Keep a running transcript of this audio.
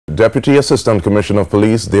Deputy Assistant Commissioner of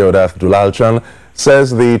Police Deodath Dulalchan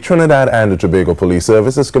says the Trinidad and Tobago Police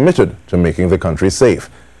Service is committed to making the country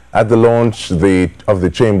safe. At the launch of the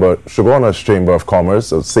Chaguanas Chamber of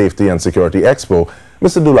Commerce Safety and Security Expo,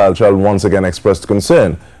 Mr. Dulalchan once again expressed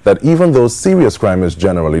concern that even though serious crime is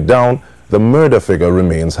generally down, the murder figure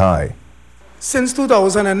remains high. Since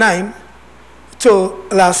 2009 to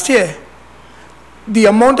last year, the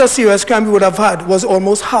amount of serious crime we would have had was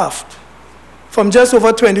almost halved, from just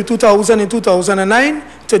over 22,000 in 2009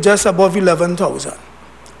 to just above 11,000.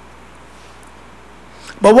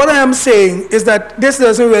 But what I am saying is that this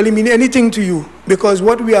doesn't really mean anything to you, because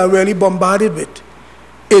what we are really bombarded with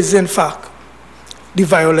is, in fact, the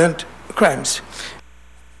violent crimes.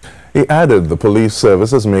 He added the police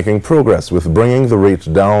service is making progress with bringing the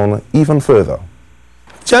rate down even further.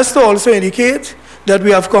 Just to also indicate that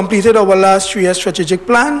we have completed our last 3-year strategic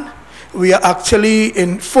plan. We are actually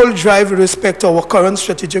in full drive with respect to our current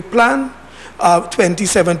strategic plan,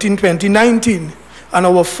 2017-2019. And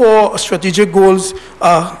our 4 strategic goals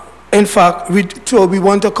are, in fact, we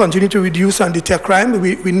want to continue to reduce and detect crime.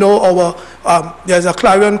 We know there's a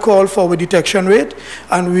clarion call for our detection rate,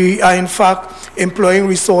 and we are, in fact, employing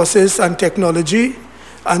resources and technology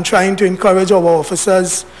and trying to encourage our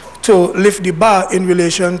officers to lift the bar in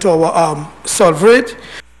relation to our solve rate.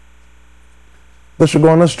 The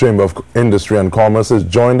Chaguanas Chamber of Industry and Commerce has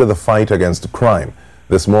joined the fight against crime.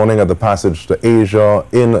 This morning at the Passage to Asia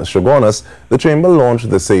in Chaguanas, the Chamber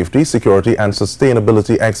launched the Safety, Security and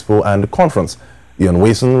Sustainability Expo and Conference. Ian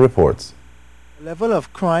Wason reports. The level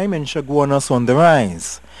of crime in Chaguanas on the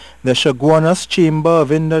rise. The Chaguanas Chamber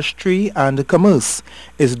of Industry and Commerce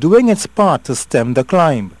is doing its part to stem the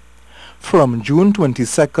climb. From June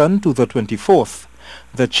 22nd to the 24th,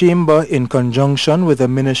 the Chamber, in conjunction with the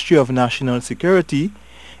Ministry of National Security,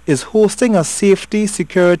 is hosting a Safety,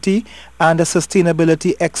 Security and a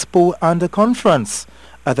Sustainability Expo and a Conference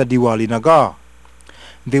at the Diwali Nagar.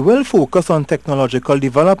 They will focus on technological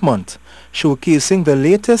development, showcasing the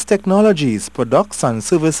latest technologies, products and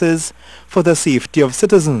services for the safety of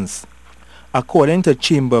citizens. According to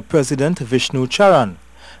Chamber President Vishnu Charan,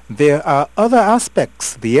 there are other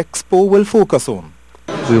aspects the Expo will focus on.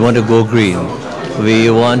 We want to go green. We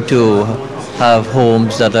want to have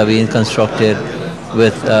homes that are being constructed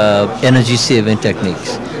with energy-saving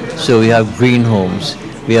techniques. So we have green homes,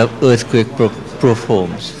 we have earthquake-proof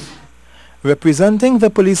homes. Representing the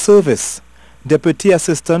police service, Deputy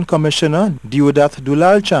Assistant Commissioner Deodath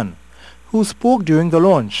Dulalchan, who spoke during the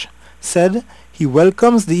launch, said he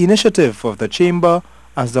welcomes the initiative of the Chamber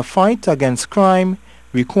as the fight against crime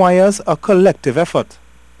requires a collective effort.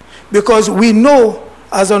 Because we know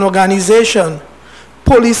as an organization,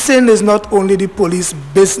 policing is not only the police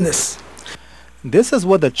business. This is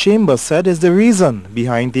what the Chamber said is the reason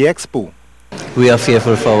behind the Expo. We are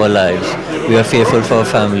fearful for our lives. We are fearful for our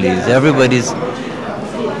families. Everybody's...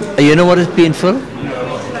 You know what is painful?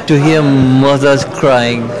 To hear mothers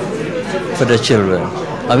crying for their children.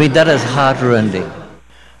 I mean, that is heart-rending.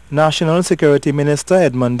 National Security Minister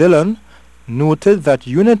Edmund Dillon noted that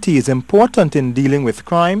unity is important in dealing with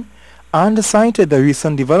crime and cited the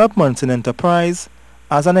recent developments in enterprise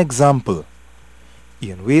as an example.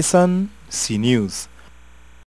 Ian Wason, C News.